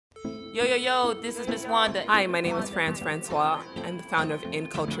Yo, yo, yo, this is Miss Wanda. Hi, my name is François. I'm the founder of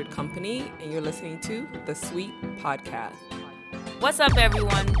Incultured Company, and you're listening to the Sweet Podcast. What's up,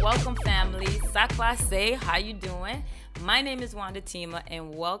 everyone? Welcome, family. Sakwase, how you doing? My name is Wanda Tima,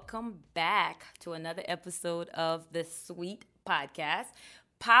 and welcome back to another episode of the Sweet Podcast,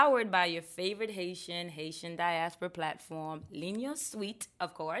 powered by your favorite Haitian diaspora platform, Ligne Sweet,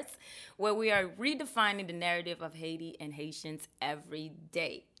 of course, where we are redefining the narrative of Haiti and Haitians every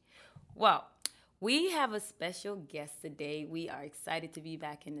day. Well, we have a special guest today. We are excited to be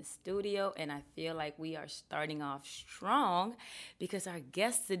back in the studio, and I feel like we are starting off strong because our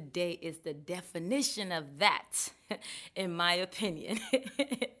guest today is the definition of that, in my opinion.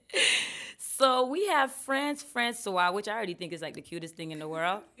 So we have François, which I already think is like the cutest thing in the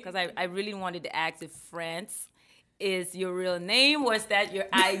world, because I really wanted to ask if France is your real name, or is that your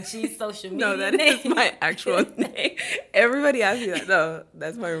IG social media No, that name? is my actual name. Everybody asks me that. No,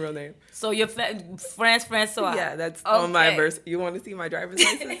 that's my real name. So you're François. Yeah, that's okay. on my birth. You want to see my driver's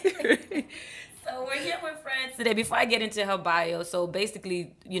license? So we're here with France today. Before I get into her bio, so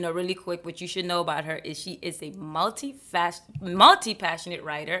basically, really quick, what you should know about her is she is a multi-passionate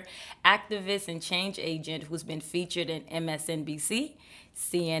writer, activist, and change agent who's been featured in MSNBC,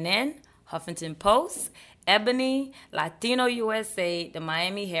 CNN, Huffington Post, Ebony, Latino USA, the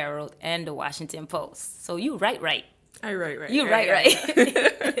Miami Herald, and the Washington Post. So you right. I right. You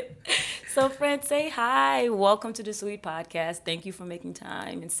right. So, friends, say hi. Welcome to the Sweet Podcast. Thank you for making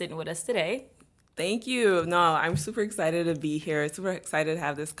time and sitting with us today. Thank you. No, I'm super excited to be here. Super excited to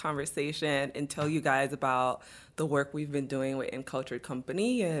have this conversation and tell you guys about the work we've been doing with Incultured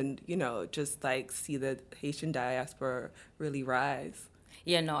Company and, just like see the Haitian diaspora really rise.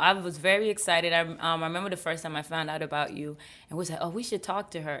 Yeah, no, I was very excited. I remember the first time I found out about you and was like, oh, we should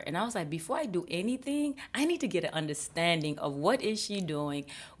talk to her. And I was like, before I do anything, I need to get an understanding of what is she doing?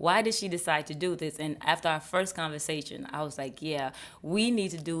 Why did she decide to do this? And after our first conversation, I was like, yeah, we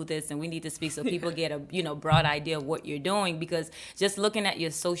need to do this and we need to speak so people get a broad idea of what you're doing, because just looking at your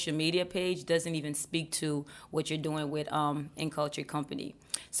social media page doesn't even speak to what you're doing with Incultured Company.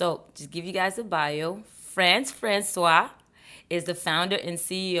 So just give you guys a bio. François is the founder and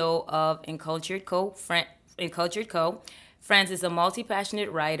CEO of Incultured Co. France is a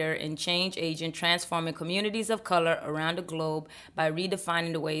multi-passionate writer and change agent transforming communities of color around the globe by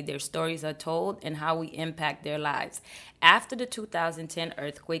redefining the way their stories are told and how we impact their lives. After the 2010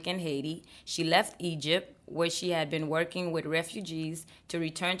 earthquake in Haiti, she left Egypt, where she had been working with refugees, to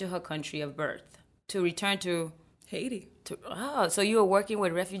return to her country of birth. To return to Haiti. So you were working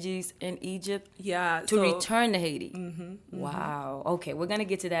with refugees in Egypt? Yeah. To return to Haiti? Mm-hmm. Wow. Okay, we're going to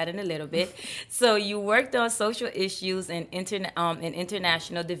get to that in a little bit. So you worked on social issues and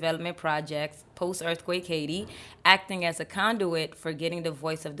international development projects post-earthquake Haiti, acting as a conduit for getting the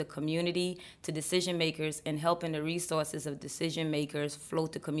voice of the community to decision makers and helping the resources of decision makers flow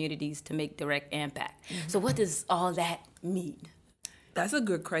to communities to make direct impact. Mm-hmm. So what does all that mean? That's a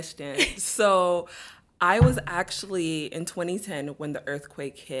good question. So I was actually in 2010 when the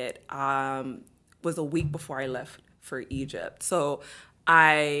earthquake hit, was a week before I left for Egypt. So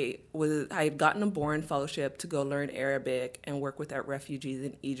I had gotten a Boren fellowship to go learn Arabic and work with our refugees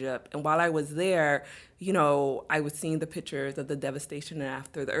in Egypt. And while I was there, I was seeing the pictures of the devastation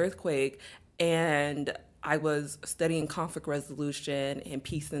after the earthquake, and I was studying conflict resolution and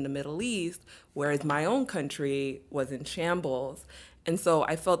peace in the Middle East, whereas my own country was in shambles. And so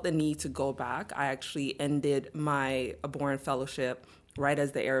I felt the need to go back. I actually ended my Boren fellowship right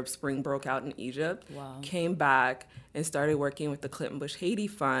as the Arab Spring broke out in Egypt. Wow. Came back and started working with the Clinton Bush Haiti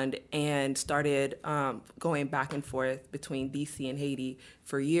Fund and started going back and forth between DC and Haiti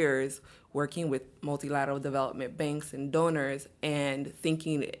for years, working with multilateral development banks and donors and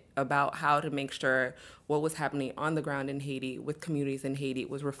thinking about how to make sure what was happening on the ground in Haiti with communities in Haiti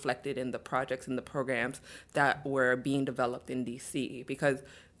was reflected in the projects and the programs that were being developed in DC. Because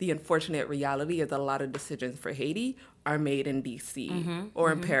the unfortunate reality is a lot of decisions for Haiti are made in DC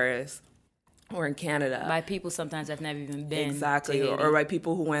or in Paris or in Canada. By people sometimes I've never even been. Exactly. Or by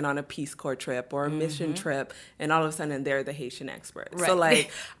people who went on a Peace Corps trip or a mission trip, and all of a sudden they're the Haitian expert. Right. So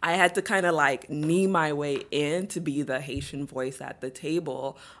I had to kind of knee my way in to be the Haitian voice at the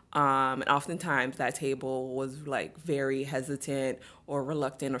table. And oftentimes that table was very hesitant or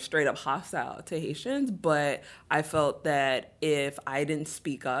reluctant or straight up hostile to Haitians. But I felt that if I didn't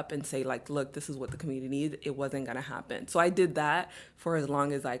speak up and say look, this is what the community needs, it wasn't going to happen. So I did that for as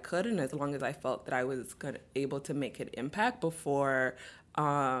long as I could and as long as I felt that I was able to make an impact before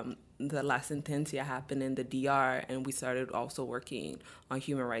the La Sentencia happened in the DR, and we started also working on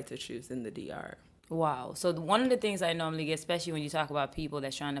human rights issues in the DR. Wow. So one of the things I normally get, especially when you talk about people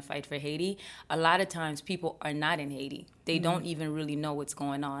that's trying to fight for Haiti, a lot of times people are not in Haiti. They don't even really know what's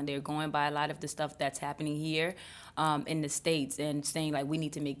going on. They're going by a lot of the stuff that's happening here in the States and saying, like, we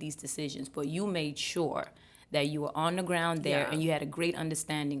need to make these decisions. But you made sure that you were on the ground there and you had a great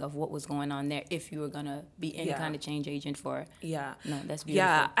understanding of what was going on there if you were going to be any kind of change agent for. Yeah. No, that's beautiful.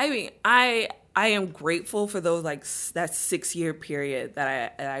 Yeah. I mean, I am grateful for those, like, that 6-year period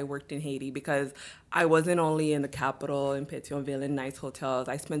that I worked in Haiti, because I wasn't only in the capital, in Pétionville, in nice hotels.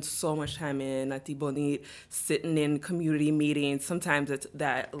 I spent so much time in Natibonite, sitting in community meetings. Sometimes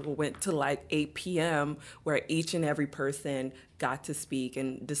that went to like 8 p.m., where each and every person got to speak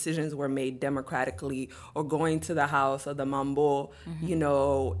and decisions were made democratically, or going to the house of the Mambo, you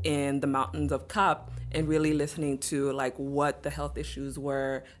know, in the mountains of Cap, and really listening to like what the health issues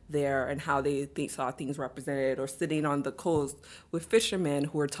were there and how they saw things represented, or sitting on the coast with fishermen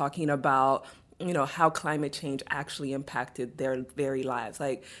who were talking about, you know, how climate change actually impacted their very lives.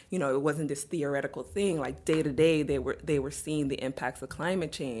 Like, you know, it wasn't this theoretical thing. Like, day to day, they were seeing the impacts of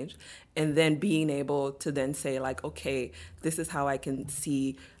climate change, and then being able to then say, like, okay, this is how I can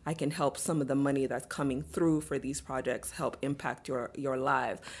help some of the money that's coming through for these projects help impact your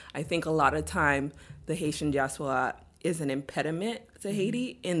lives. I think a lot of time the Haitian diaspora is an impediment to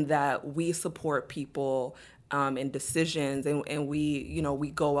Haiti, in that we support people and decisions, and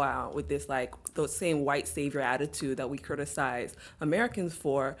we go out with this, like, those same white savior attitude that we criticize Americans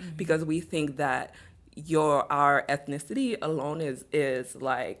for, because we think that our ethnicity alone is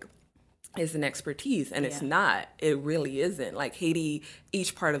an expertise, and it's not. It really isn't. Like, Haiti,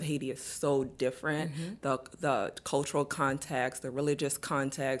 each part of Haiti is so different. The cultural context, the religious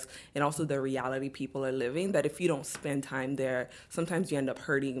context, and also the reality people are living, that if you don't spend time there, sometimes you end up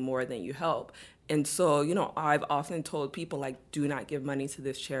hurting more than you help. And so, you know, I've often told people, like, do not give money to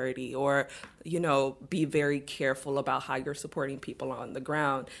this charity, or, you know, be very careful about how you're supporting people on the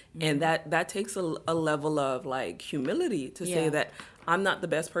ground. And that takes a level of, like, humility to say that I'm not the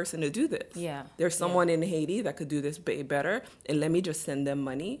best person to do this. Yeah. There's someone in Haiti that could do this better, and let me just send them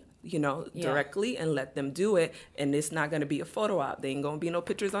money, you know, directly, and let them do it. And it's not going to be a photo op. There ain't going to be no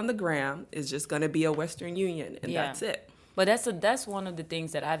pictures on the gram. It's just going to be a Western Union, and that's it. But that's one of the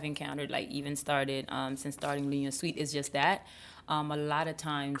things that I've encountered, like, even started since starting L'Union Suite, is just that. A lot of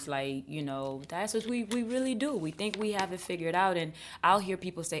times, like, you know, that's what we really do. We think we have it figured out. And I'll hear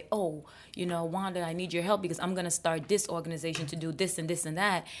people say, oh, you know, Wanda, I need your help because I'm going to start this organization to do this and this and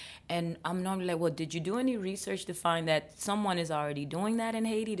that. And I'm normally like, well, did you do any research to find that someone is already doing that in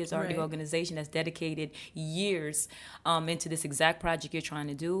Haiti? There's already an organization that's dedicated years into this exact project you're trying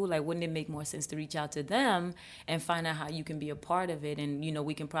to do. Like, wouldn't it make more sense to reach out to them and find out how you can be a part of it? And, you know,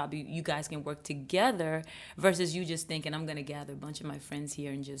 you guys can work together, versus you just thinking, I'm going to gather a bunch of my friends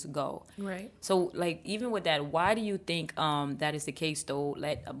here and just go. Right. So, like, even with that, why do you think that is the case, though?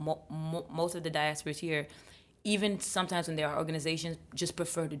 Like, most of the diasporas here, even sometimes when there are organizations, just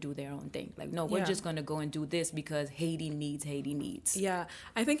prefer to do their own thing. Like, no, we're just going to go and do this because Haiti needs. Yeah,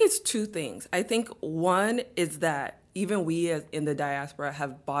 I think it's two things. I think one is that even we as in the diaspora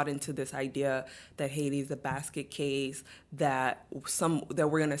have bought into this idea that Haiti is a basket case, that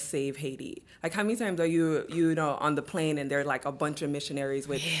we're gonna save Haiti. Like, how many times are you know on the plane and there are like a bunch of missionaries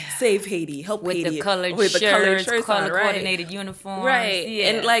with Save Haiti, Help with Haiti, the colored shirts, color coordinated uniforms, right?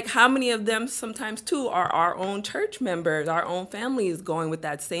 And like, how many of them sometimes too are our own church members, our own families, going with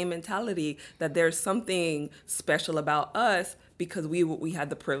that same mentality that there's something special about us because we had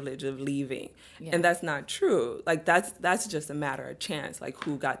the privilege of leaving. And that's not true. Like, that's just a matter of chance, like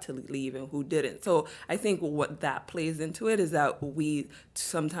who got to leave and who didn't. So I think what that plays into it is that we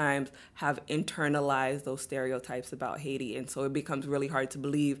sometimes have internalized those stereotypes about Haiti, and so it becomes really hard to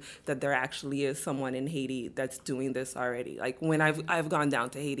believe that there actually is someone in Haiti that's doing this already. Like, when I've gone down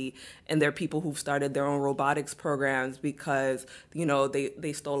to Haiti, and there are people who've started their own robotics programs because, you know,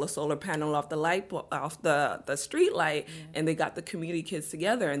 they stole a solar panel off the street light, and they got the community kids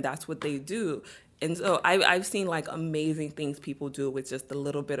together, and that's what they do. And so I've seen like amazing things people do with just a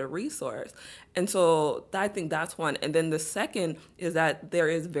little bit of resource. And so I think that's one. And then the second is that there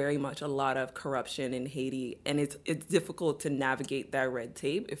is very much a lot of corruption in Haiti, and it's difficult to navigate that red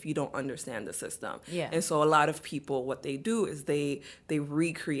tape if you don't understand the system. Yeah. And so a lot of people, what they do is they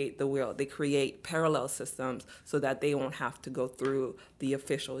recreate the wheel. They create parallel systems so that they won't have to go through the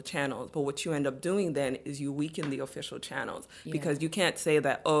official channels. But what you end up doing then is you weaken the official channels, because you can't say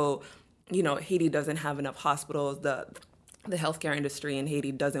that, oh, you know, Haiti doesn't have enough hospitals. the healthcare industry in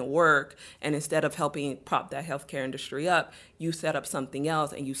Haiti doesn't work, and instead of helping prop that healthcare industry up, you set up something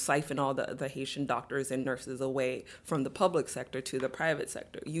else and you siphon all the Haitian doctors and nurses away from the public sector to the private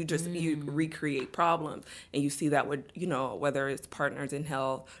sector. You just you recreate problems, and you see that with, you know, whether it's Partners in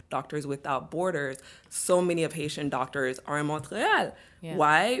Health, Doctors Without Borders. So many of Haitian doctors are in Montreal. Yeah.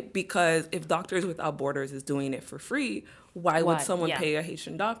 Why? Because if Doctors Without Borders is doing it for free, why would someone Yeah. pay a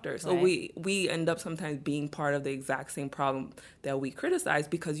Haitian doctor? So Right. we end up sometimes being part of the exact same problem that we criticize,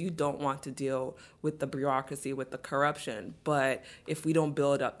 because you don't want to deal with the bureaucracy, with the corruption. But if we don't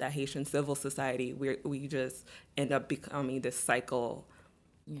build up that Haitian civil society, we just end up becoming this cycle.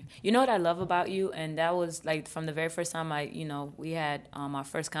 Yeah. You know what I love about you, and that was like from the very first time we had our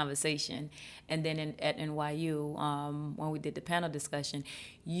first conversation, and then at NYU when we did the panel discussion,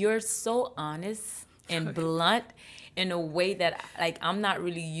 you're so honest and blunt in a way that like I'm not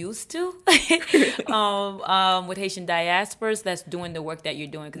really used to with Haitian diasporas that's doing the work that you're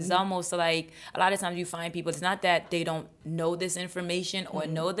doing, because it's almost like a lot of times you find people, it's not that they don't know this information or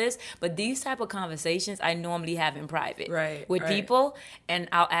know this, but these type of conversations I normally have in private with people, and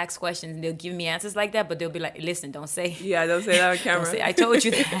I'll ask questions and they'll give me answers like that, but they'll be like, listen, don't say Don't say that on camera. don't say, I told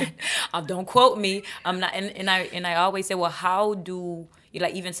you that. Don't quote me. I'm not, and I always say, well, how do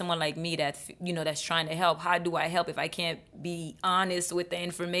like even someone like me that's that's trying to help, how do I help if I can't be honest with the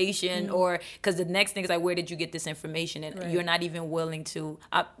information? Or because the next thing is like, where did you get this information? And you're not even willing to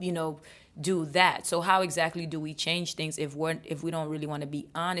do that. So how exactly do we change things if we don't really want to be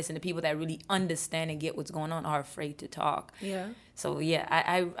honest, and the people that really understand and get what's going on are afraid to talk? So yeah,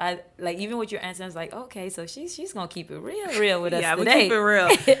 I like, even with your answer, I was like, okay, so she's gonna keep it real with us yeah, today. we keep it real.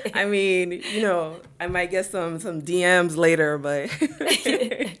 I mean, I might get some DMs later, but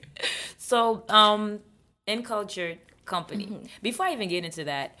So in culture company, before I even get into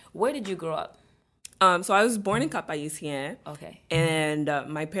that, where did you grow up? So I was born in Cap-Haïtien. Okay. And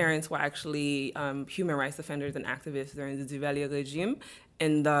my parents were actually human rights defenders and activists during the Duvalier regime.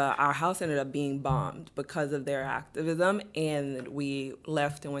 And our house ended up being bombed because of their activism. And we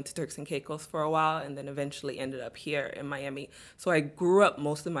left and went to Turks and Caicos for a while, and then eventually ended up here in Miami. So I grew up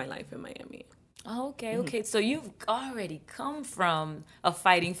most of my life in Miami. Oh, okay. So you've already come from a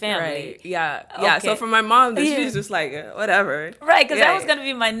fighting family. Right. Yeah. So for my mom, she's just like, whatever. Right, because that was going to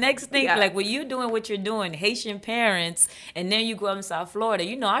be my next thing. Yeah. Like, when you're doing what you're doing, Haitian parents, and then you grow up in South Florida,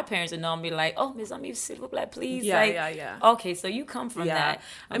 our parents are normally like, oh, Miss Ami, s'il vous plaît, please. Yeah. Okay, so you come from that.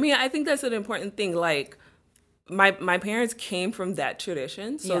 I mean, I think that's an important thing. Like, my parents came from that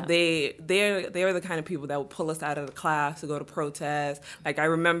tradition, so they're the kind of people that would pull us out of the class to go to protests. Like, I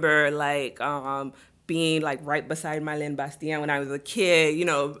remember being like right beside Marlene Bastien when I was a kid.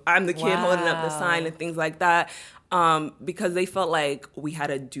 I'm the kid holding up the sign and things like that, because they felt like we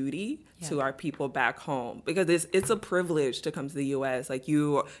had a duty to our people back home, because it's a privilege to come to the U.S. Like,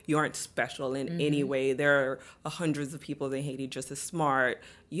 you aren't special in any way. There are hundreds of people in Haiti just as smart,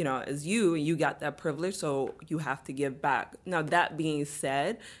 as you, and you got that privilege, so you have to give back. Now, that being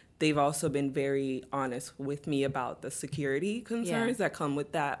said, they've also been very honest with me about the security concerns that come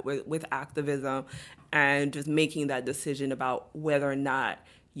with that, with activism, and just making that decision about whether or not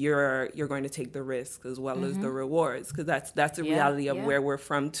you're going to take the risk as well as the rewards, because that's the reality of where we're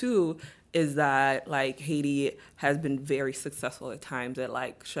from too, is that like Haiti has been very successful at times at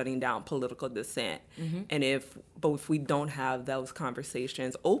like shutting down political dissent. And if we don't have those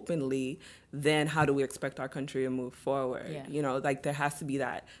conversations openly, then how do we expect our country to move forward? Like, there has to be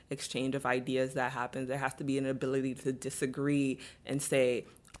that exchange of ideas that happens. There has to be an ability to disagree and say,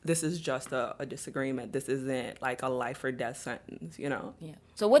 this is just a disagreement. This isn't like a life or death sentence, Yeah.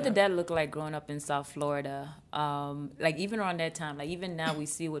 So what did that look like growing up in South Florida? Like, even around that time, like even now we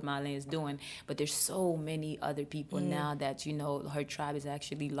see what Marlene is doing, but there's so many other people now that, her tribe is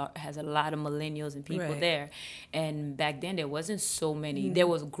actually has a lot of millennials and people there. And back then there wasn't so many. There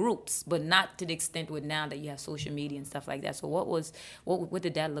was groups, but not to the extent with now that you have social media and stuff like that. So what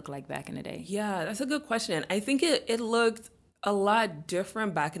did that look like back in the day? Yeah, that's a good question. I think it looked a lot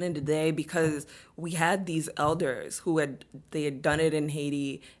different back in the day, because we had these elders who had done it in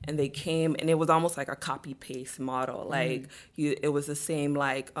Haiti, and they came, and it was almost like a copy paste model. Like, it was the same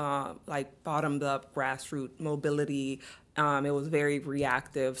like bottomed up grassroots mobility. It was very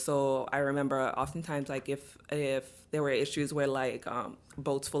reactive. So I remember oftentimes, like, if there were issues where like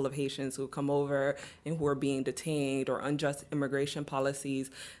boats full of Haitians who would come over and who were being detained, or unjust immigration policies,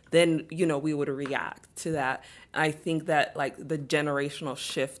 then, we would react to that. I think that like the generational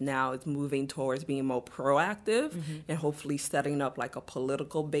shift now is moving towards being more proactive and hopefully setting up like a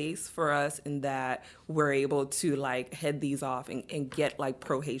political base for us, in that we're able to like head these off and get like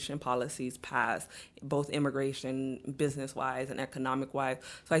pro-Haitian policies passed, both immigration, business-wise and economic-wise.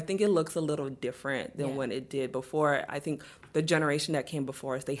 So I think it looks a little different than when it did before. I think the generation that came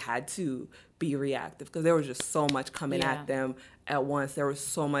before us, they had to be reactive because there was just so much coming at them at once. There was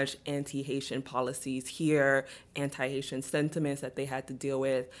so much anti-Haitian policies here, anti-Haitian sentiments that they had to deal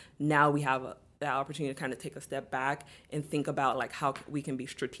with. Now we have the opportunity to kind of take a step back and think about like how we can be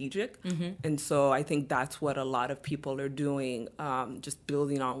strategic. And so I think that's what a lot of people are doing, just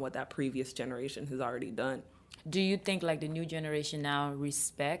building on what that previous generation has already done. Do you think like the new generation now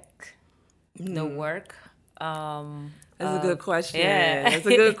respect the work? That's a good question. Yeah. That's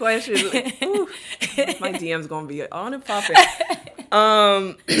a good question. Ooh, my DM's gonna be on and popping.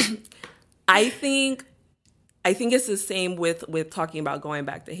 I think it's the same with talking about going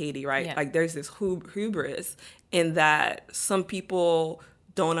back to Haiti, right? Yeah. Like there's this hubris in that some people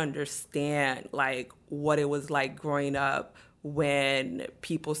don't understand like what it was like growing up when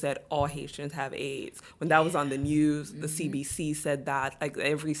people said all Haitians have AIDS. When that was on the news, the CBC said that, like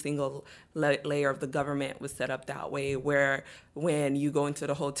every single layer of the government was set up that way, where when you go into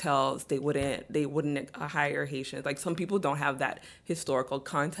the hotels, they wouldn't hire Haitians. Like some people don't have that historical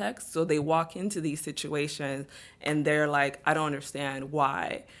context, so they walk into these situations and they're like, I don't understand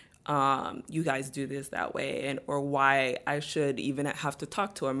why you guys do this that way, and or why I should even have to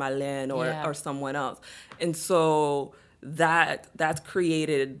talk to a Malin or someone else. And so that's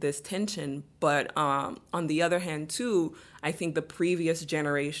created this tension. But on the other hand too, I think the previous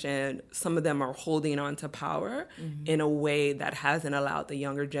generation, some of them are holding on to power in a way that hasn't allowed the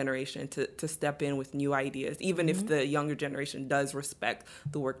younger generation to step in with new ideas. Even if the younger generation does respect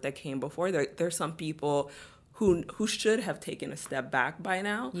the work that came before, there's some people who should have taken a step back by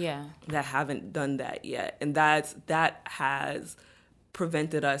now that haven't done that yet. And that has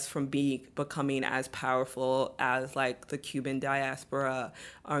prevented us from becoming as powerful as like the Cuban diaspora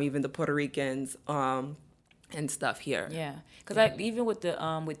or even the Puerto Ricans and stuff here. Yeah, because even with the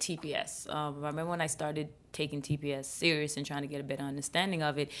with TPS, I remember when I started taking TPS serious and trying to get a better understanding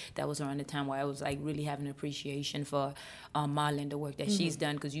of it, that was around the time where I was like really having an appreciation for Marlon, the work that she's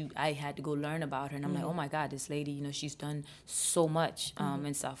done, because I had to go learn about her, and I'm like, oh my God, this lady, she's done so much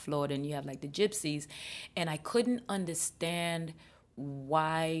in South Florida, and you have like the gypsies, and I couldn't understand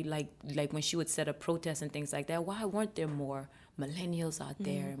why, like when she would set up protests and things like that, why weren't there more millennials out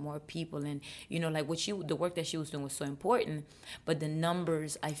there and more people? And like the work that she was doing was so important, but the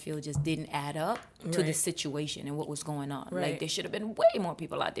numbers I feel just didn't add up to the situation and what was going on. Like there should have been way more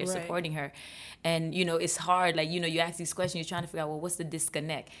people out there supporting her. And it's hard, like you ask these questions, you're trying to figure out, well, what's the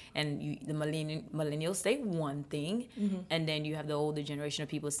disconnect? And the millennials say one thing, and then you have the older generation of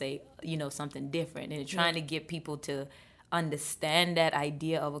people say something different, and they're trying to get people to understand that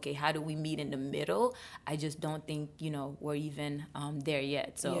idea of, okay, how do we meet in the middle? I just don't think we're even there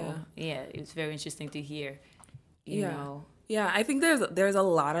yet. So it's very interesting to hear. You know. Yeah, I think there's a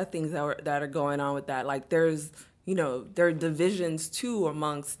lot of things that are going on with that. Like there's there are divisions too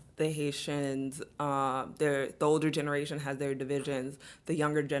amongst the Haitians. The older generation has their divisions. The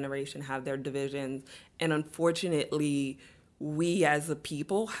younger generation have their divisions, and unfortunately, we as a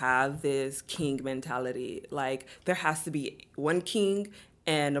people have this king mentality. Like there has to be one king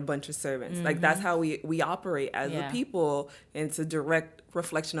and a bunch of servants. Like that's how we operate as a people. And it's a direct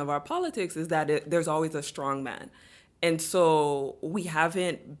reflection of our politics, is that there's always a strong man. And so we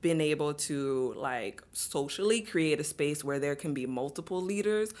haven't been able to like socially create a space where there can be multiple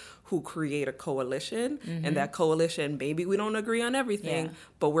leaders who create a coalition. And that coalition, maybe we don't agree on everything,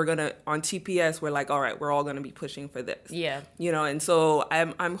 but we're gonna, on TPS, we're like, all right, we're all gonna be pushing for this. And so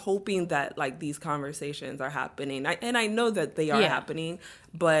I'm hoping that like these conversations are happening. And I know that they are happening,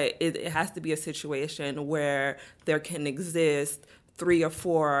 but it has to be a situation where there can exist 3 or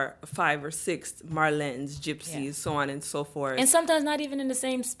 4, 5 or 6 Marlins, gypsies, so on and so forth. And sometimes not even in the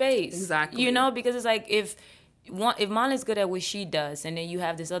same space. Exactly. Because it's like if Marlon's good at what she does, and then you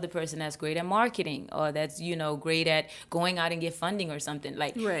have this other person that's great at marketing, or that's, great at going out and get funding or something.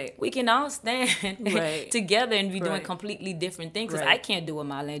 Like, we can all stand together and be doing completely different things. Because I can't do what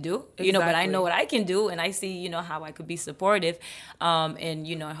Marlon do, but I know what I can do, and I see, how I could be supportive, and,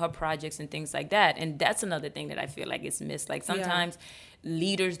 her projects and things like that. And that's another thing that I feel like is missed. Like, sometimes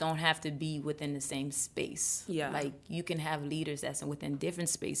leaders don't have to be within the same space. Like, you can have leaders that's within different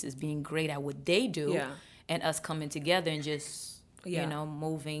spaces being great at what they do. And us coming together and just,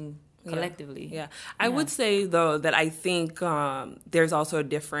 moving collectively. Yeah. I would say, though, that I think there's also a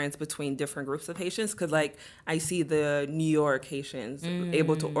difference between different groups of Haitians because, like, I see the New York Haitians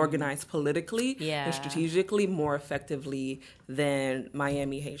able to organize politically and strategically more effectively than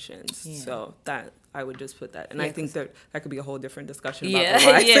Miami Haitians. Yeah. So that I would just put that. And I think that could be a whole different discussion about the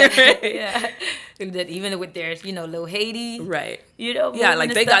why. Yeah. That even with their, little Haiti. Right.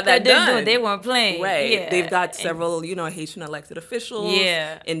 Like they got that done. They weren't playing. Right. Yeah. They've got several, Haitian elected officials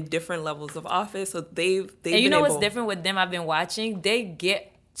in different levels of office. So they've and you know what's different with them I've been watching? They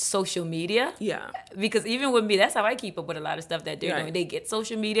get social media. Yeah. Because even with me, that's how I keep up with a lot of stuff that they're doing. They get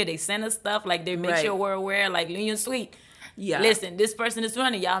social media. They send us stuff. Like, they make sure we're aware. Like, Union Sweet. Yeah. Listen, this person is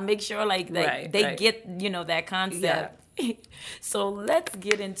running. Y'all make sure, like, they get, that concept. Yeah. So let's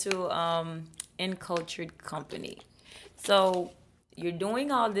get into Encultured Company. So you're doing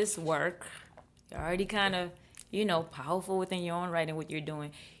all this work. You're already kind of, powerful within your own right and what you're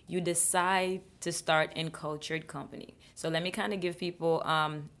doing. You decide to start Encultured Company. So let me kind of give people,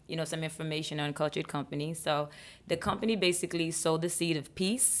 some information on Encultured Company. So the company basically sowed the seed of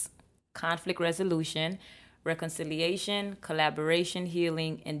peace, conflict resolution, reconciliation, collaboration,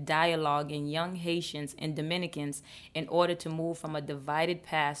 healing, and dialogue in young Haitians and Dominicans in order to move from a divided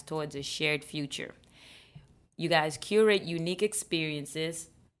past towards a shared future. You guys curate unique experiences,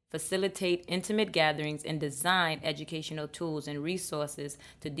 facilitate intimate gatherings, and design educational tools and resources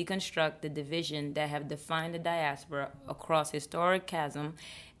to deconstruct the division that have defined the diaspora across historic chasm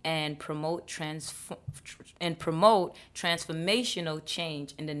and promote transformational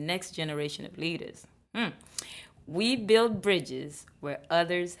change in the next generation of leaders. We build bridges where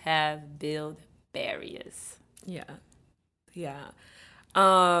others have built barriers. Yeah.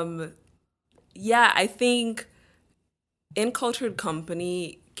 I think Encultured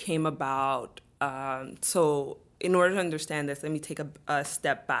Company came about. So in order to understand this, let me take a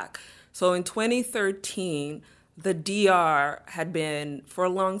step back. So in 2013, the DR had been, for a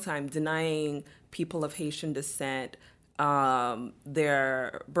long time, denying people of Haitian descent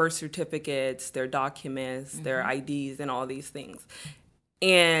their birth certificates, their documents, their IDs, and all these things.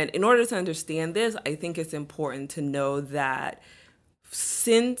 And in order to understand this, I think it's important to know that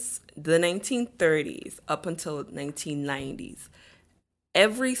since the 1930s up until the 1990s,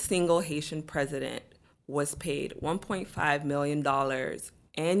 every single Haitian president was paid $1.5 million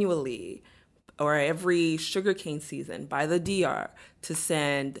annually or every sugarcane season by the DR to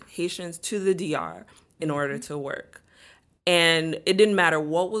send Haitians to the DR in order to work. And it didn't matter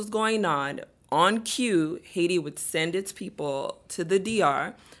what was going on cue, Haiti would send its people to the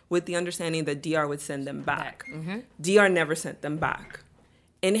DR with the understanding that DR would send them back. DR never sent them back.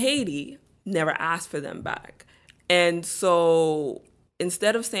 And Haiti never asked for them back. And so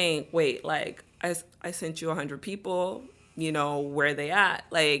instead of saying, wait, like, I sent you 100 people, where they at?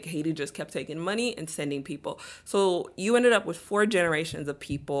 Like, Haiti just kept taking money and sending people. So you ended up with 4 generations of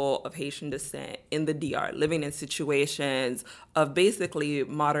people of Haitian descent in the DR living in situations of basically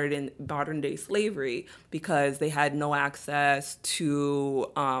modern day slavery because they had no access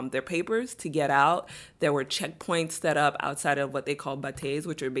to their papers to get out. There were checkpoints set up outside of what they call bateys,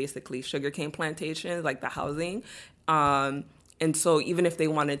 which are basically sugarcane plantations, like the housing. And so even if they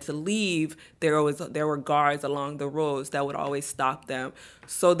wanted to leave, there were guards along the roads that would always stop them.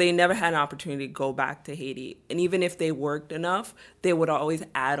 So they never had an opportunity to go back to Haiti. And even if they worked enough, they would always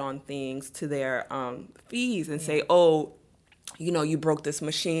add on things to their fees and say, oh, you broke this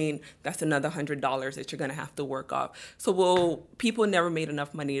machine, that's another $100 that you're going to have to work off. So, people never made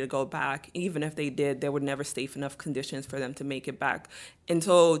enough money to go back. Even if they did, there were never safe enough conditions for them to make it back. And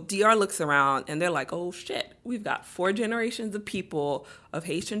so DR looks around and they're like, oh shit, we've got 4 generations of people of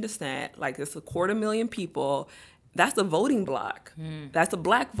Haitian descent, like it's 250,000 people. That's a voting block. That's a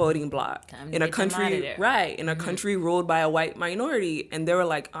black voting block in a country, right? In a country ruled by a white minority. And they were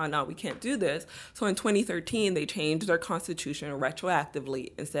like, oh no, we can't do this. So in 2013, they changed their constitution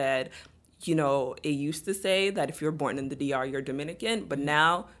retroactively and said, it used to say that if you're born in the DR, you're Dominican, but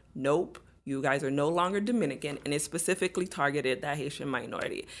now, nope. You guys are no longer Dominican, and it specifically targeted that Haitian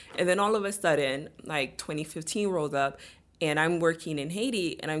minority. And then all of a sudden, like 2015 rolls up, and I'm working in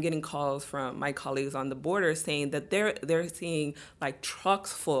Haiti, and I'm getting calls from my colleagues on the border saying that they're seeing like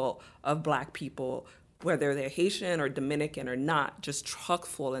trucks full of black people, whether they're Haitian or Dominican or not, just trucks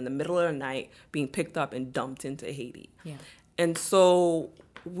full in the middle of the night being picked up and dumped into Haiti. Yeah. And so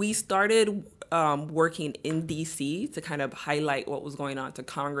we started working in D.C. to kind of highlight what was going on to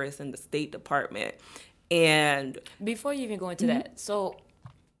Congress and the State Department. And before you even go into that, so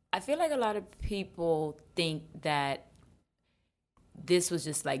I feel like a lot of people think that this was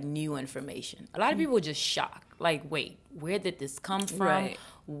just like new information. A lot of people were just shocked. Like, wait, where did this come from? Right.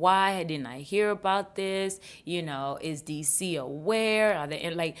 Why didn't I hear about this? You know, is DC aware? Are they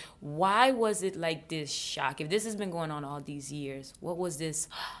like, why was it like this shock? If this has been going on all these years, what was this?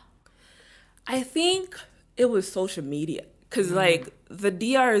 I think it was social media. Because, like, the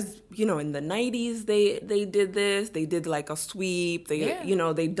DRs, you know, in the 90s, they did this. They did, like, a sweep. They, you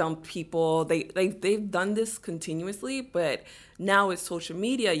know, they dumped people. They've done this continuously. But now with social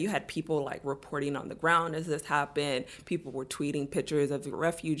media, you had people, like, reporting on the ground as this happened. People were tweeting pictures of the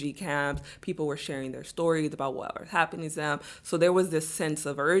refugee camps. People were sharing their stories about what was happening to them. So there was this sense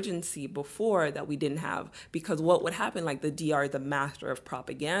of urgency before that we didn't have. Because what would happen, like, the DR is the master of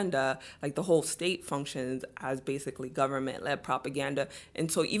propaganda. Like, the whole state functions as basically government-led propaganda.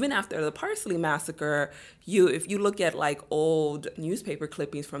 And so even after the Parsley Massacre, if you look at like old newspaper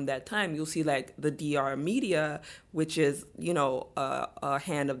clippings from that time, you'll see like the DR media, which is, you know, a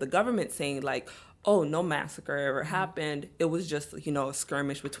hand of the government saying like, oh, no massacre ever happened. It was just, you know, a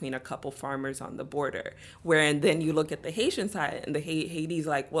skirmish between a couple farmers on the border. Wherein then you look at the Haitian side and the Haiti's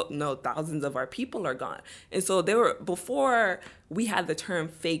like, well, no, thousands of our people are gone. And so before we had the term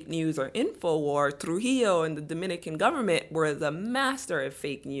fake news or info war, Trujillo and the Dominican government were the master of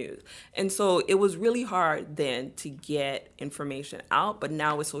fake news. And so it was really hard then to get information out. But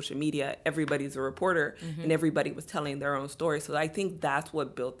now with social media, everybody's a reporter and everybody was telling their own story. So I think that's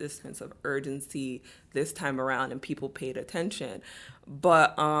what built this sense of urgency this time around and people paid attention.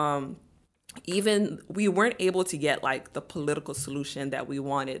 But even we weren't able to get like the political solution that we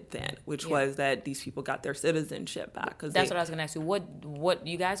wanted then, which was that these people got their citizenship back. That's what I was going to ask you. What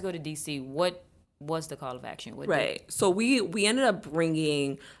you guys go to DC? What was the call of action? So we ended up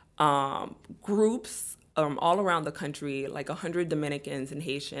bringing groups all around the country, like 100 Dominicans and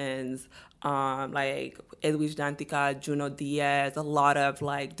Haitians, like Edwige Dantica, Juno Diaz, a lot of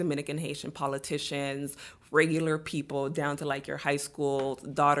like Dominican Haitian politicians, regular people down to like your high school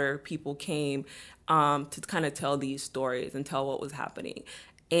daughter people came to kind of tell these stories and tell what was happening.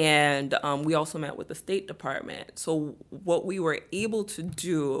 And we also met with the State Department. So what we were able to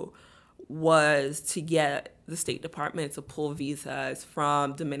do was to get the State Department to pull visas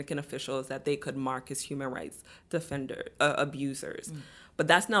from Dominican officials that they could mark as human rights abusers. But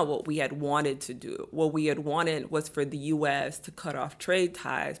that's not what we had wanted to do. What we had wanted was for the U.S. to cut off trade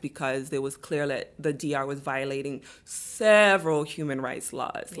ties because it was clear that the DR was violating several human rights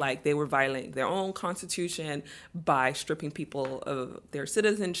laws. Like they were violating their own constitution by stripping people of their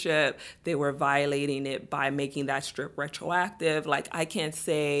citizenship. They were violating it by making that strip retroactive. Like I can't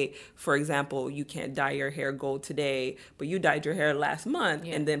say, for example, you can't dye your hair gold today, but you dyed your hair last month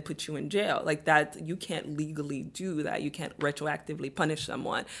and then put you in jail. Like that, you can't legally do that. You can't retroactively punish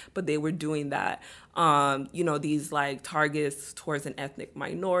someone, but they were doing that. You know, these like targets towards an ethnic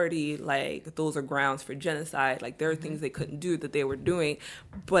minority, like those are grounds for genocide. Like there are things they couldn't do that they were doing.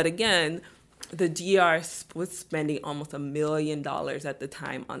 But again, the DR was spending almost $1 million at the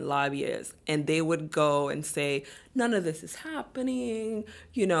time on lobbyists, and they would go and say, none of this is happening.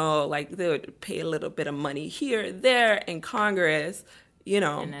 You know, like they would pay a little bit of money here, there in Congress, you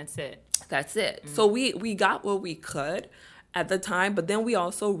know. And that's it. That's it. So we got what we could at the time, but then we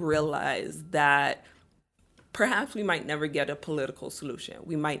also realized that perhaps we might never get a political solution.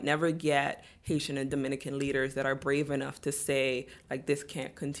 We might never get Haitian and Dominican leaders that are brave enough to say, like, this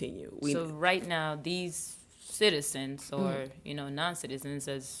can't continue. So right now, these citizens or, you know, non-citizens,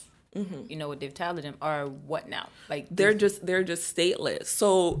 as you know, what they've touted them, are what now? Like they're just stateless.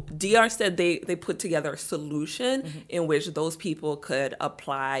 So DR said they put together a solution in which those people could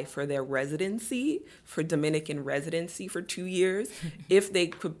apply for their residency, for Dominican residency for 2 years, if they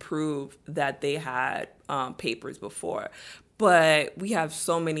could prove that they had papers before. But we have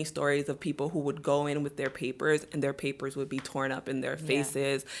so many stories of people who would go in with their papers and their papers would be torn up in their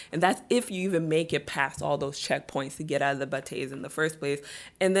faces. And that's if you even make it past all those checkpoints to get out of the batays in the first place.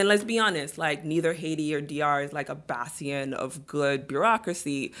 And then let's be honest, like neither Haiti or DR is like a bastion of good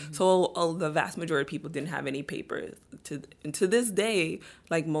bureaucracy. So the vast majority of people didn't have any papers. And to this day,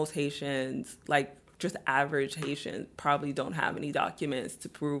 like most Haitians, like just average Haitians probably don't have any documents to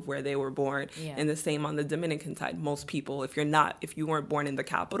prove where they were born. And the same on the Dominican side. Most people, if you weren't born in the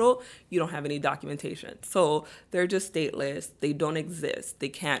capital, you don't have any documentation. So they're just stateless. They don't exist. They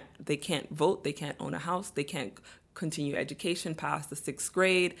can't vote. They can't own a house. They can't continue education past the 6th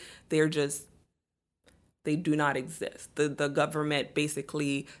grade. They do not exist. The government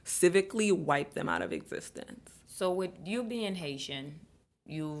basically civically wiped them out of existence. So with you being Haitian,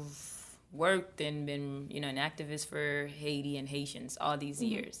 you've worked and been, you know, an activist for Haiti and Haitians all these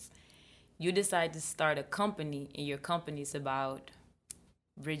years. You decide to start a company, and your company's about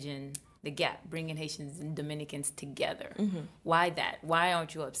bridging the gap, bringing Haitians and Dominicans together. Why that? Why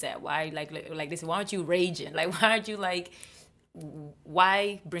aren't you upset? Why like this? Why aren't you raging? Like why aren't you like?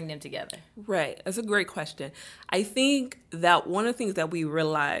 Why bring them together? Right. That's a great question. I think that one of the things that we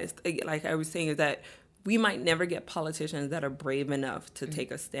realized, like I was saying, is that we might never get politicians that are brave enough to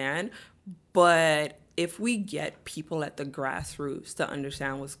take a stand. But if we get people at the grassroots to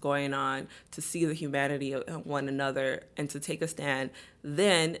understand what's going on, to see the humanity of one another, and to take a stand,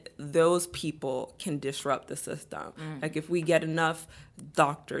 then those people can disrupt the system. Like if we get enough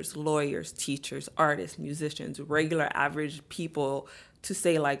doctors, lawyers, teachers, artists, musicians, regular average people to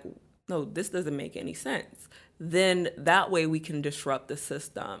say like, no, this doesn't make any sense, then that way we can disrupt the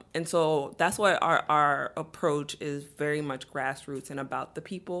system. And so that's why our approach is very much grassroots and about the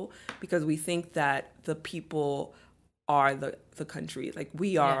people, because we think that the people are the country. Like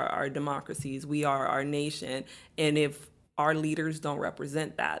we are our democracies, we are our nation. And if our leaders don't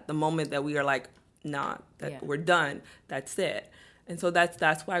represent that, the moment that we are like, nah, we're done, that's it. And so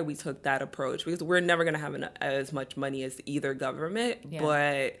that's why we took that approach, because we're never going to have as much money as either government,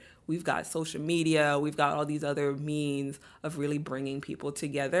 but we've got social media, we've got all these other means of really bringing people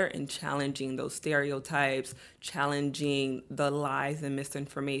together and challenging those stereotypes, challenging the lies and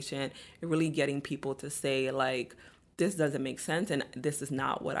misinformation, and really getting people to say, like, this doesn't make sense and this is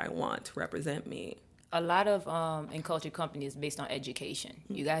not what I want to represent me. A lot of in culture companies based on education.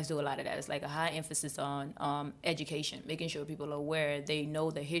 You guys do a lot of that. It's like a high emphasis on education, making sure people are aware, they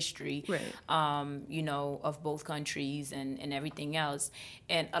know the history, of both countries and everything else.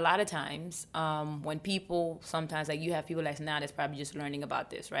 And a lot of times, when people sometimes, like you have people like now that's probably just learning about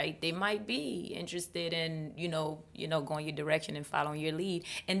this, right? They might be interested in, going your direction and following your lead.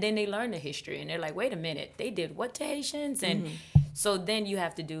 And then they learn the history and they're like, wait a minute, they did what to Haitians? And so then you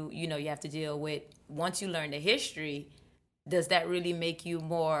have to you have to deal with, once you learn the history, does that really make you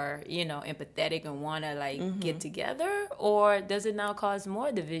more, empathetic and want to get together? Or does it now cause more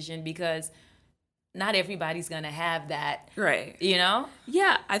division because not everybody's going to have that, right?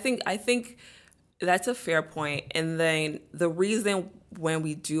 Yeah, I think that's a fair point. And then the reason when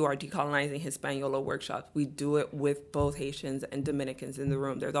we do our Decolonizing Hispaniola workshops, we do it with both Haitians and Dominicans in the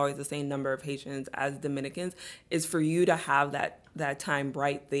room. There's always the same number of Haitians as Dominicans, is for you to have that time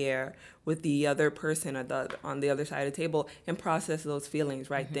right there with the other person on the other side of the table and process those feelings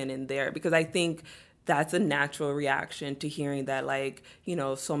right then and there. Because I think that's a natural reaction to hearing that,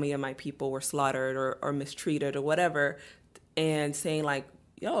 so many of my people were slaughtered or mistreated or whatever, and saying like,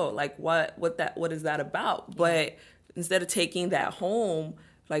 yo, like what is that about? But instead of taking that home,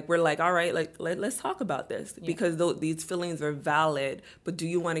 like we're like, all right, like let's talk about this, because these feelings are valid. But do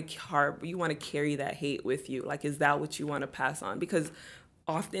you want to carry that hate with you? Like, is that what you want to pass on? Because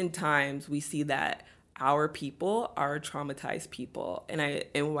oftentimes we see that our people are traumatized people, and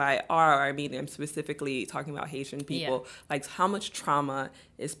I mean I'm specifically talking about Haitian people. Like how much trauma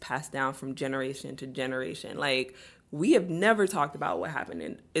is passed down from generation to generation. Like we have never talked about what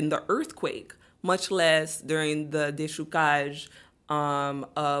happened in the earthquake, much less during the déchoucage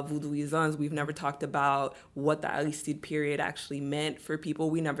of Voodooisans. We've never talked about what the Aristide period actually meant for people.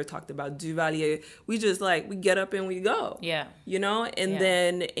 We never talked about Duvalier. We just we get up and we go. Yeah.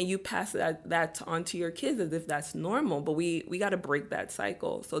 And you pass that on to your kids as if that's normal. But we got to break that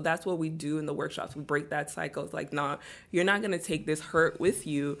cycle. So that's what we do in the workshops. We break that cycle. It's like, nah, you're not going to take this hurt with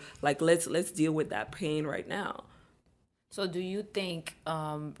you. Like, let's deal with that pain right now. So do you think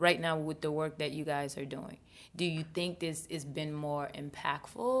right now with the work that you guys are doing, do you think this has been more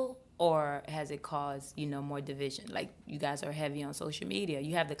impactful, or has it caused, more division? Like you guys are heavy on social media.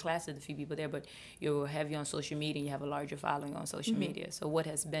 You have the class of the few people there, but you're heavy on social media and you have a larger following on social media. So what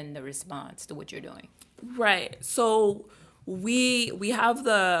has been the response to what you're doing? Right. So we have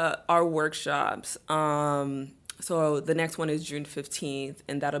our workshops. So the next one is June 15th,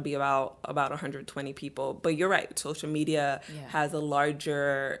 and that'll be about 120 people. But you're right, social media has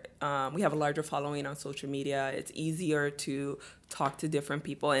we have a larger following on social media. It's easier to talk to different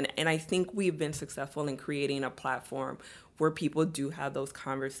people. And I think we've been successful in creating a platform where people do have those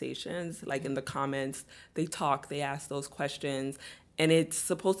conversations. Like in the comments, they talk, they ask those questions. And it's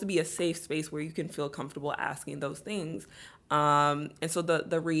supposed to be a safe space where you can feel comfortable asking those things. And so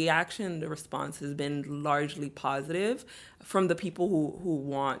the reaction, the response has been largely positive from the people who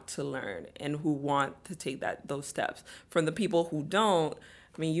want to learn and who want to take those steps. From the people who don't,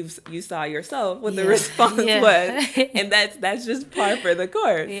 I mean, you saw yourself what the response was, and that's just par for the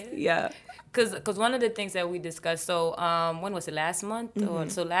course. Yeah. Because one of the things that we discussed, so when was it, last month?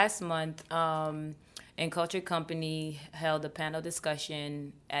 So last month, and Culture Company held a panel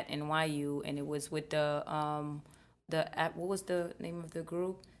discussion at NYU, and it was with the what was the name of the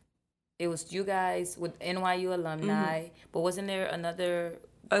group? It was you guys with NYU alumni, but wasn't there another?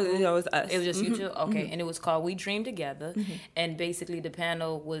 It was us. It was just you two? Okay. And it was called We Dream Together. And basically the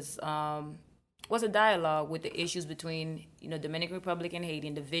panel was a dialogue with the issues between, Dominican Republic and Haiti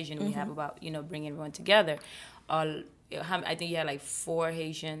and the vision we have about, bringing everyone together. I think you had like 4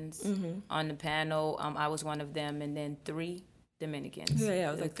 Haitians on the panel. I was one of them, and then 3 Dominicans. Yeah,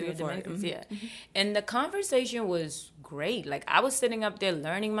 it was like 3 or 4. Dominicans, yeah. And the conversation was great. Like, I was sitting up there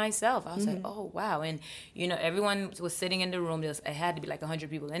learning myself. I was like, oh, wow. And, everyone was sitting in the room. It had to be like 100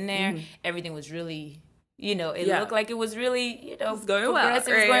 people in there. Everything was really... it looked like it was really, it's going well.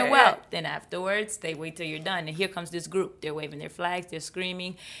 Progressive, it was going well. Then afterwards, they wait till you're done. And here comes this group. They're waving their flags, they're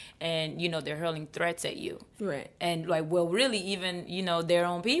screaming, and, they're hurling threats at you. Right. And, really even, their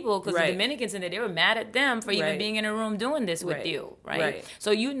own people, because the Dominicans in there, they were mad at them for even being in a room doing this with you, right? So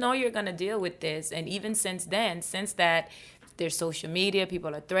you're going to deal with this. And even since that, there's social media,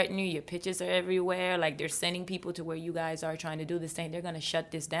 people are threatening you, your pictures are everywhere, like they're sending people to where you guys are trying to do this thing, they're going to shut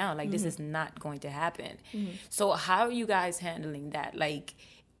this down, like this is not going to happen. So how are you guys handling that? Like,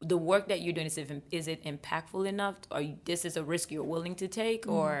 the work that you're doing, is it impactful enough, or this is a risk you're willing to take,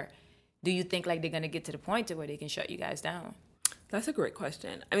 or do you think like they're going to get to the point to where they can shut you guys down? That's a great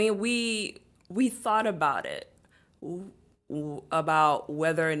question. I mean, we thought about it, about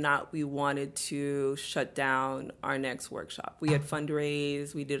whether or not we wanted to shut down our next workshop. We had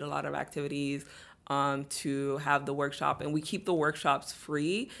fundraised, we did a lot of activities to have the workshop, and we keep the workshops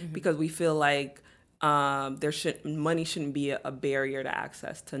free because we feel like money shouldn't be a barrier to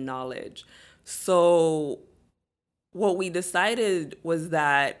access to knowledge. So what we decided was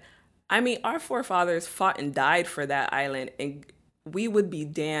that, our forefathers fought and died for that island, and we would be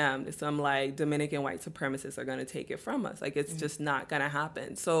damned if some like Dominican white supremacists are going to take it from us. Like, it's just not going to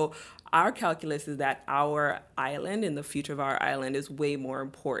happen. So our calculus is that our island and the future of our island is way more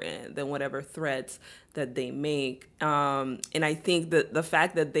important than whatever threats that they make. And I think that the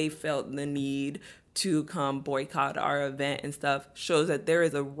fact that they felt the need to come boycott our event and stuff shows that there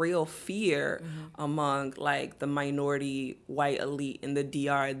is a real fear among like the minority white elite in the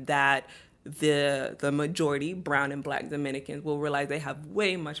DR that the majority brown and black Dominicans will realize they have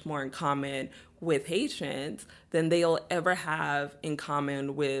way much more in common with Haitians than they'll ever have in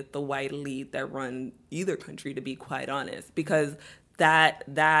common with the white elite that run either country, to be quite honest, because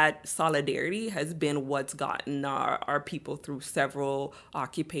that solidarity has been what's gotten our people through several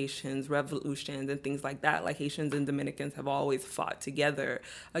occupations, revolutions, and things like that. Like, Haitians and Dominicans have always fought together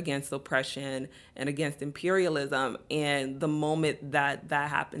against oppression and against imperialism. And the moment that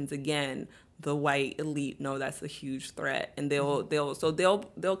happens again, the white elite know that's a huge threat, and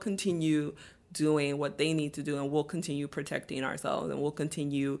they'll continue doing what they need to do, and we'll continue protecting ourselves, and we'll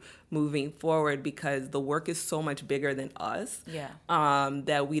continue moving forward because the work is so much bigger than us.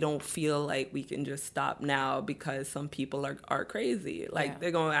 That we don't feel like we can just stop now because some people are crazy. Like,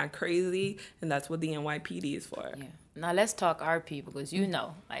 they're going to act crazy, and that's what the NYPD is for. Now let's talk our people, because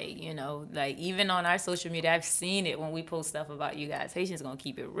like even on our social media, I've seen it when we post stuff about you guys. Haitians gonna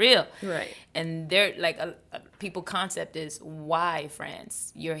keep it real, right? And they're like, people concept is, why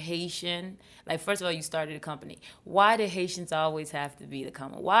France? You're Haitian. Like, first of all, you started a company. Why do Haitians always have to be the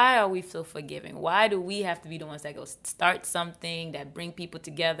common? Why are we so forgiving? Why do we have to be the ones that go start something that bring people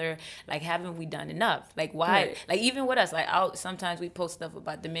together? Like, haven't we done enough? Like, why? Right. Like, even with us, like, sometimes we post stuff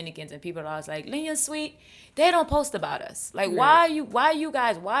about Dominicans, and people are always like, Leon Sweet, they don't post about us. Like, why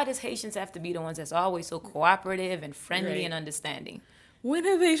does Haitians have to be the ones that's always so cooperative and friendly and understanding? When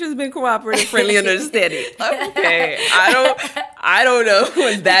have Haitians been cooperative, friendly, and understanding? Okay, I don't know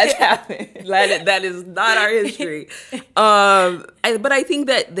when that's happened. That is not our history. But I think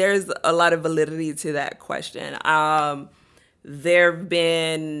that there's a lot of validity to that question. There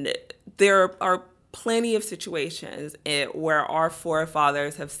are plenty of situations where our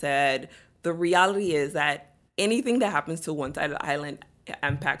forefathers have said, the reality is that anything that happens to one side of the island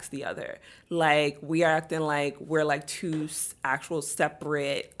impacts the other. Like, we are acting like we're like 2 actual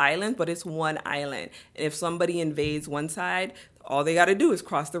separate islands, but it's one island. And if somebody invades one side, all they got to do is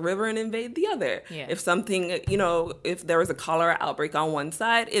cross the river and invade the other. If something, if there was a cholera outbreak on one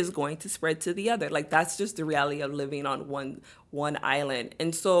side, it's going to spread to the other. Like, that's just the reality of living on one island.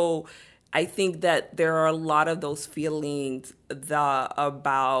 And so I think that there are a lot of those feelings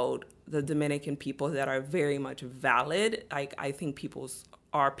about the Dominican people that are very much valid. Like, I think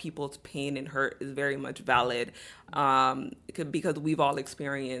our people's pain and hurt is very much valid, because we've all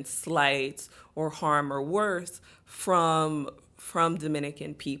experienced slights or harm or worse from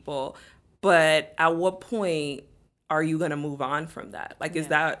Dominican people. But at what point are you going to move on from that? Like,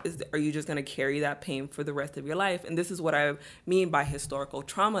 are you just going to carry that pain for the rest of your life? And this is what I mean by historical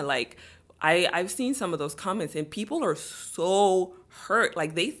trauma. Like, I've seen some of those comments, and people are so hurt.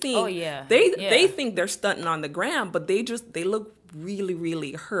 Like, they think, they think they're stunting on the gram, but they look really,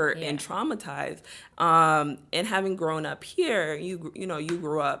 really hurt and traumatized. And having grown up here, you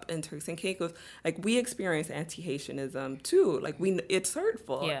grew up in Turks and Caicos. Like, we experience anti-Haitianism too. Like, it's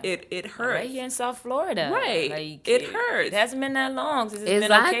hurtful. Yeah. It hurts. Right here in South Florida. Right. Like, it hurts. It hasn't been that long since it's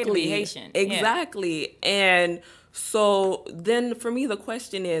been okay to be Haitian. Exactly. Yeah. And so then for me, the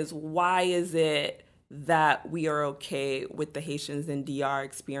question is, why is it that we are okay with the Haitians in DR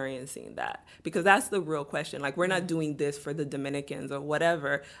experiencing that? Because that's the real question. Like, we're not doing this for the Dominicans or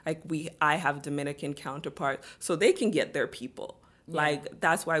whatever. Like, I have Dominican counterparts, so they can get their people. Yeah. Like,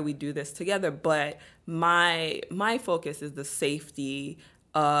 that's why we do this together. But my focus is the safety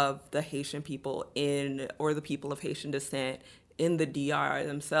of the Haitian people or the people of Haitian descent in the DR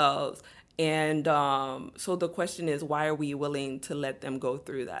themselves. And so the question is, why are we willing to let them go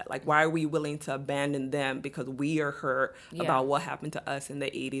through that? Like, why are we willing to abandon them because we are hurt about what happened to us in the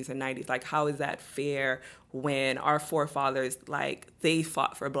 80s and 90s? Like, how is that fair when our forefathers, like, they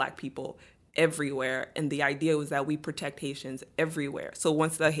fought for Black people everywhere, and the idea was that we protect Haitians everywhere. So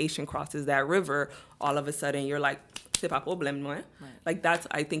once the Haitian crosses that river, all of a sudden you're like, c'est pas problème, no? Right. Like, that's,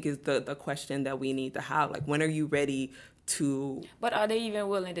 I think, is the question that we need to have. Like, when are you ready to... But are they even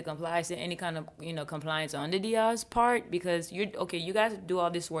willing to comply to any kind of, compliance on the DR's part? Because you guys do all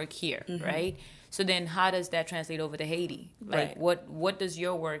this work here, right? So then how does that translate over to Haiti? Like, what does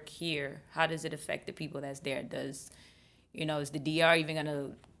your work here, how does it affect the people that's there? Is the DR even going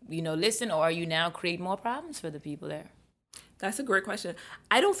to, listen, or are you now creating more problems for the people there? That's a great question.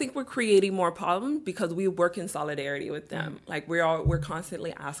 I don't think we're creating more problems because we work in solidarity with them. Like, we're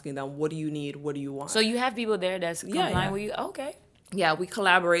constantly asking them, what do you need? What do you want? So you have people there that's complying with you? Okay. Yeah, we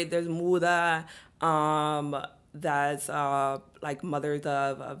collaborate. There's Muda, that's like mothers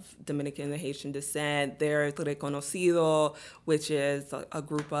of Dominican and Haitian descent. There's Reconocido, which is a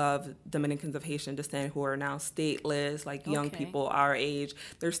group of Dominicans of Haitian descent who are now stateless, like young people our age.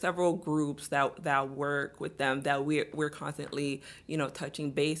 There's several groups that work with them that we're constantly,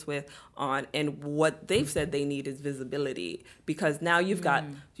 touching base with on. And what they've said they need is visibility, because now you've got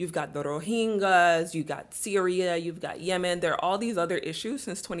the Rohingyas, you've got Syria, you've got Yemen. There are all these other issues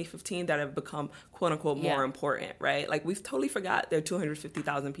since 2015 that have become quote unquote more important, right? Like, we've totally forgot there are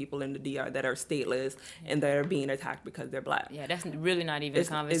 250,000 people in the DR that are stateless and that are being attacked because they're Black. Yeah, that's really not even a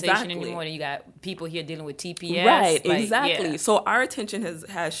conversation anymore. You got people here dealing with TPS. Right, exactly. Yeah. So our attention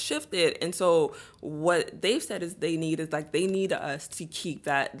has shifted, and so what they've said is they need us to keep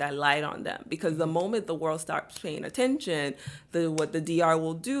that light on them, because the moment the world starts paying attention, what the DR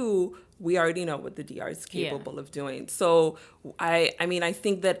will do, we already know what the DR is capable of doing. So I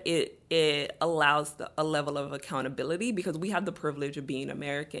think that it allows a level of accountability, because we have the privilege of being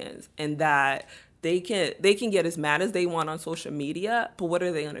Americans, and that they can get as mad as they want on social media, but what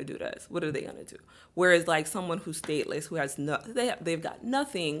are they going to do to us? What are they going to do? Whereas, like, someone who's stateless, who has they've got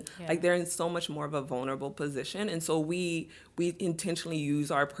nothing, like, they're in so much more of a vulnerable position. And so we intentionally use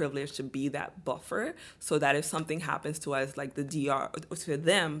our privilege to be that buffer, so that if something happens to us, like the DR, to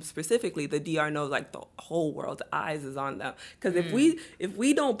them specifically, the DR knows, like, the whole world's eyes is on them. Because if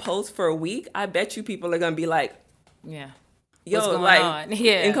we don't post for a week, I bet you people are going to be like, yo, like,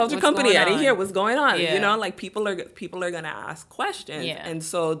 in Culture Company, I didn't hear what's going on. Like, people are gonna ask questions, and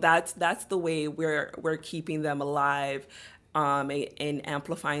so that's the way we're keeping them alive, and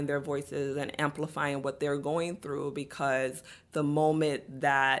amplifying their voices and amplifying what they're going through. Because the moment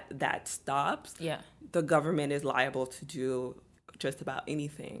that stops, the government is liable to do just about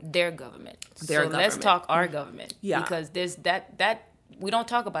anything. Their government. Let's talk our government, because there's that we don't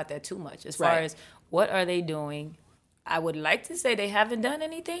talk about that too much as far as what are they doing. I would like to say they haven't done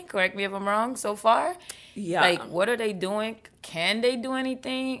anything. Correct me if I'm wrong so far. Yeah. Like, what are they doing? Can they do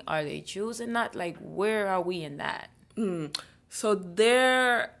anything? Are they choosing not? Like, where are we in that? So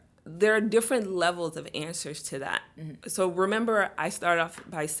there are different levels of answers to that. So remember, I started off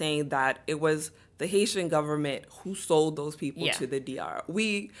by saying that it was the Haitian government who sold those people to the DR.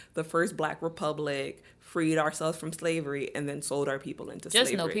 We, the first Black republic, freed ourselves from slavery and then sold our people into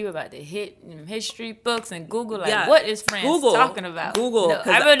slavery. Just know people about to hit history books and Google, like, what is France talking about? Google. No,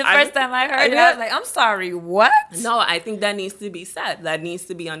 I remember the first time I heard it, I was like, I'm sorry, what? No, I think that needs to be said. That needs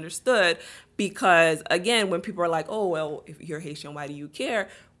to be understood, because, again, when people are like, oh, well, if you're Haitian, why do you care?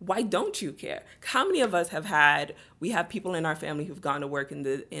 Why don't you care? How many of us we have people in our family who've gone to work in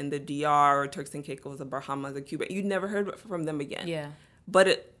the DR or Turks and Caicos or Bahamas or Cuba. You'd never heard from them again. Yeah.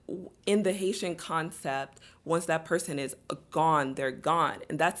 But in the Haitian concept, once that person is gone, they're gone.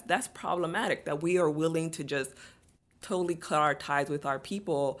 And that's problematic, that we are willing to just totally cut our ties with our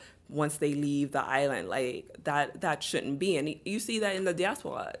people once they leave the island. Like that shouldn't be. And you see that in the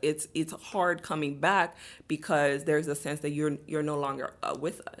diaspora. It's hard coming back because there's a sense that you're no longer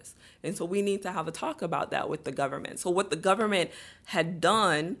with us. And so we need to have a talk about that with the government. So what the government had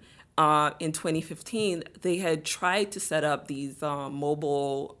done in 2015, they had tried to set up these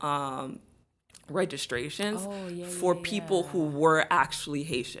mobile registrations for people who were actually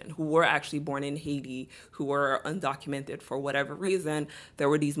Haitian, who were actually born in Haiti, who were undocumented for whatever reason. There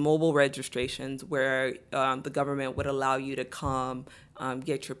were these mobile registrations where the government would allow you to come,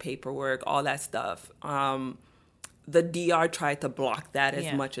 get your paperwork, all that stuff. The DR tried to block that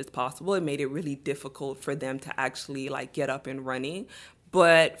as much as possible. It made it really difficult for them to actually like get up and running.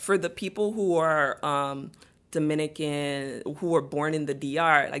 But for the people who are Dominican, who were born in the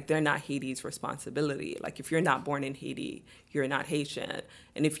DR, like they're not Haiti's responsibility. Like if you're not born in Haiti, you're not Haitian.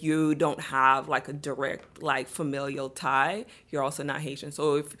 And if you don't have like a direct like familial tie, you're also not Haitian.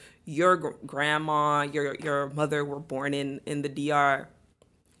 So if your grandma, your mother were born in the DR,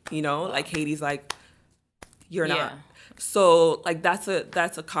 you know, like Haiti's like, you're not. So like that's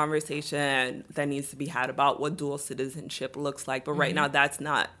a conversation that needs to be had about what dual citizenship looks like. But right now that's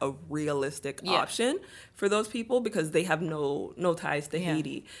not a realistic option for those people because they have no ties to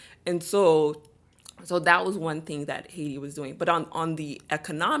Haiti. And so that was one thing that Haiti was doing. But on the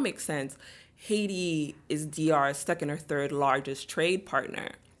economic sense, Haiti is DR's second or third largest trade partner.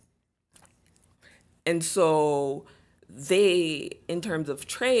 And so they, in terms of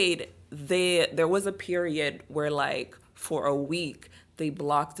trade, there was a period where like for a week they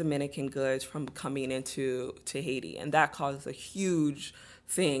blocked Dominican goods from coming into Haiti, and that caused a huge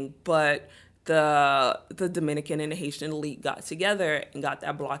thing. But the Dominican and the Haitian elite got together and got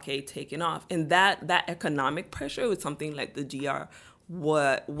that blockade taken off, and that economic pressure was something like the DR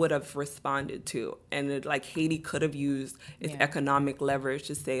would have responded to. And like Haiti could have used its economic leverage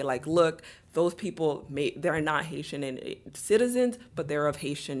to say like, look, those people, they're not Haitian citizens, but they're of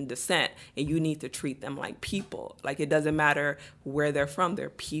Haitian descent, and you need to treat them like people. Like it doesn't matter where they're from, they're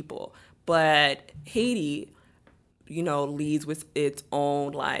people. But Haiti, you know, leads with its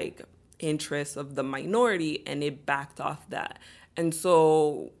own like interests of the minority, and it backed off that. And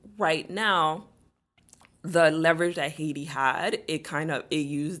so right now, the leverage that Haiti had, it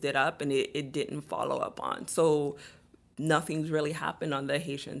used it up, and it didn't follow up on. So nothing's really happened on the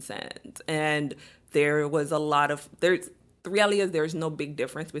Haitian sense. And there was the reality is there's no big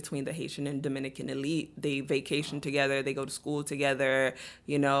difference between the Haitian and Dominican elite. They vacation together, they go to school together.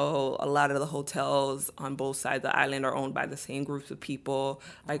 You know, a lot of the hotels on both sides of the island are owned by the same groups of people.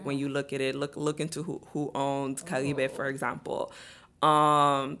 Like when you look at it, look into who owns Caribe, for example.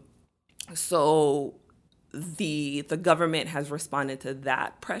 So the government has responded to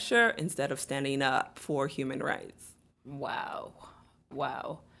that pressure instead of standing up for human rights. Wow.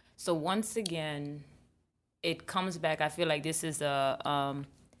 So once again, it comes back. I feel like this is as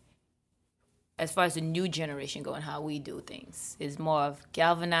far as the new generation going, how we do things is more of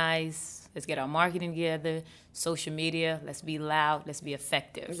galvanize. Let's get our marketing together. Social media. Let's be loud. Let's be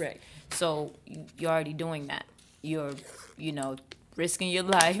effective. Right. So you're already doing that. You're, risking your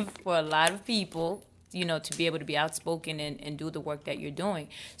life for a lot of people, to be able to be outspoken and do the work that you're doing.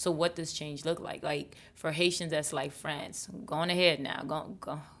 So what does change look like? Like for Haitians, that's like France. Going ahead now.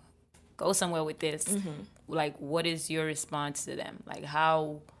 Go somewhere with this. Mm-hmm. Like, what is your response to them? Like,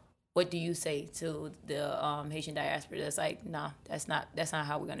 what do you say to the Haitian diaspora that's like, no, that's not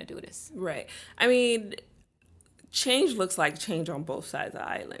how we're going to do this? Right. I mean, change looks like change on both sides of the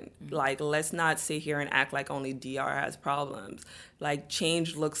island. Mm-hmm. Like, let's not sit here and act like only DR has problems. Like,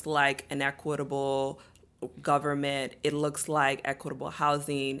 change looks like an equitable government. It looks like equitable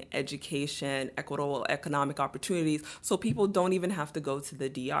housing, education, equitable economic opportunities, so people don't even have to go to the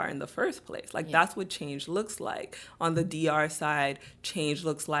DR in the first place. Like, that's what change looks like. On the DR side, change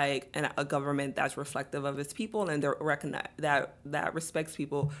looks like a government that's reflective of its people and that respects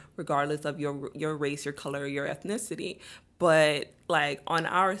people regardless of your race, your color, your ethnicity. But like on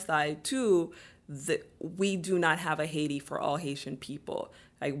our side too, we do not have a Haiti for all Haitian people.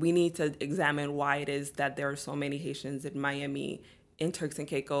 Like, we need to examine why it is that there are so many Haitians in Miami, in Turks and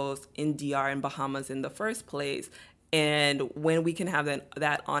Caicos, in DR, and Bahamas in the first place. And when we can have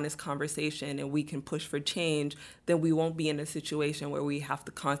that honest conversation and we can push for change, then we won't be in a situation where we have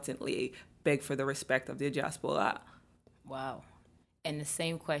to constantly beg for the respect of the diaspora. Wow. And the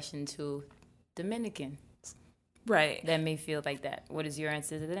same question to Dominicans. Right. That may feel like that. What is your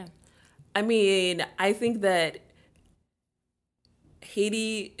answer to them? I mean, I think that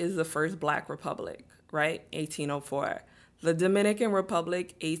Haiti is the first Black republic, right? 1804. The Dominican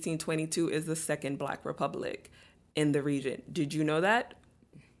Republic, 1822, is the second Black republic in the region. Did you know that?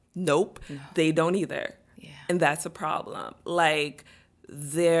 Nope. No. They don't either. Yeah. And that's a problem. Like,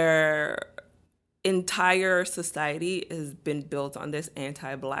 their entire society has been built on this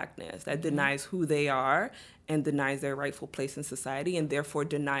anti-Blackness that denies who they are and denies their rightful place in society, and therefore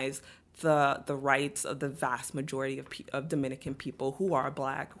denies the rights of the vast majority of Dominican people who are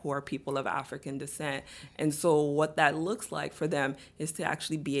Black, who are people of African descent. And so what that looks like for them is to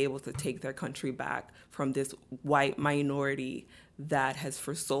actually be able to take their country back from this white minority that has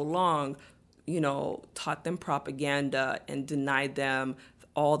for so long, taught them propaganda and denied them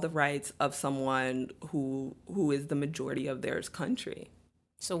all the rights of someone who is the majority of their country.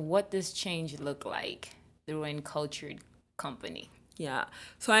 So what does change look like through Encultured Company? Yeah.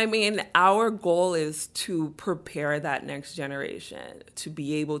 So, I mean, our goal is to prepare that next generation to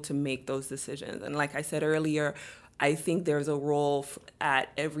be able to make those decisions. And like I said earlier, I think there's a role at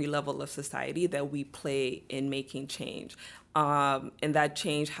every level of society that we play in making change. And that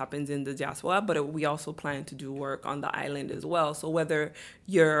change happens in the diaspora, but we also plan to do work on the island as well. So whether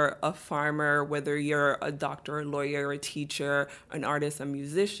you're a farmer, whether you're a doctor, a lawyer, a teacher, an artist, a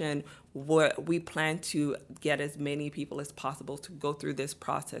musician, we plan to get as many people as possible to go through this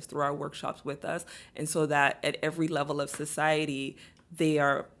process through our workshops with us. And so that at every level of society, they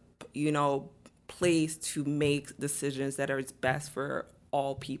are, placed to make decisions that are best for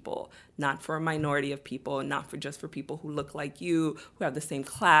all people, not for a minority of people, not for just for people who look like you, who have the same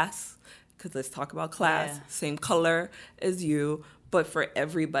class, because let's talk about class, same color as you, but for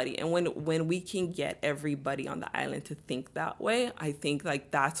everybody. And when we can get everybody on the island to think that way, I think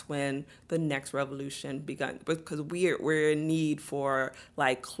like that's when the next revolution began, because we're in need for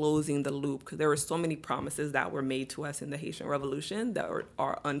like closing the loop, because there were so many promises that were made to us in the Haitian Revolution that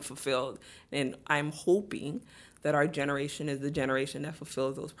are unfulfilled. And I'm hoping that our generation is the generation that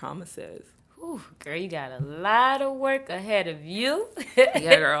fulfills those promises. Ooh, girl, you got a lot of work ahead of you.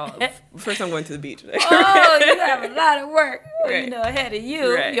 Yeah, girl. First, I'm going to the beach today. Oh, you have a lot of work, right. Ahead of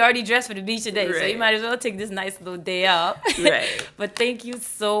you. Right. You already dressed for the beach today, right. So you might as well take this nice little day off. Right. But thank you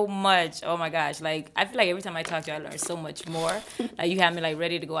so much. Oh my gosh, like I feel like every time I talk to you, I learn so much more. Like you have me like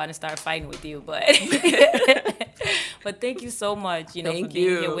ready to go out and start fighting with you, but. But thank you so much, for being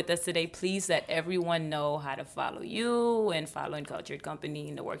here with us today. Please let everyone know how to follow you and follow Encultured Company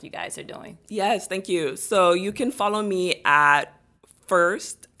and the work you guys are doing. Yes, thank you. So you can follow me at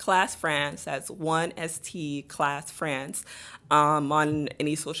First Class France. That's 1ST Class France on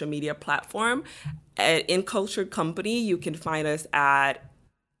any social media platform. At Encultured Company, you can find us at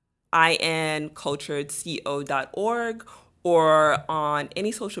inculturedco.org or on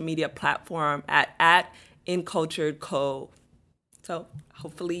any social media platform at Encultured Co. So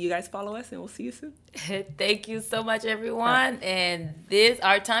hopefully you guys follow us and we'll see you soon. Thank you so much, everyone. And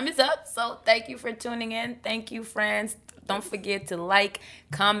our time is up. So thank you for tuning in. Thank you, friends. Don't forget to like,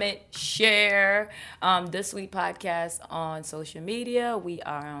 comment, share the Sweet Podcast on social media. We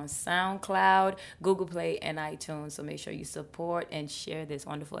are on SoundCloud, Google Play, and iTunes. So make sure you support and share this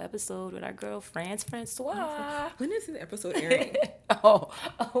wonderful episode with our girl, François. When is the episode airing? We'll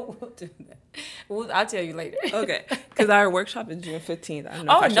do that. I'll tell you later. Okay, because our workshop is June 15th. I don't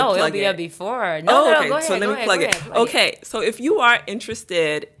know if I should plug it'll be it. Before. Okay, Go ahead, so let me plug it. Okay, so if you are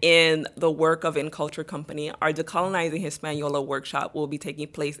interested in the work of Encultured Company, our Decolonizing Hispaniola workshop will be taking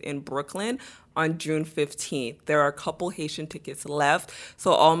place in Brooklyn on June 15th. There are a couple Haitian tickets left.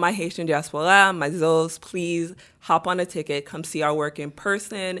 So all my Haitian diaspora, my Zos, please hop on a ticket, come see our work in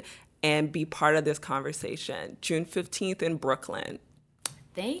person, and be part of this conversation. June 15th in Brooklyn.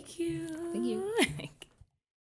 Thank you. Thank you.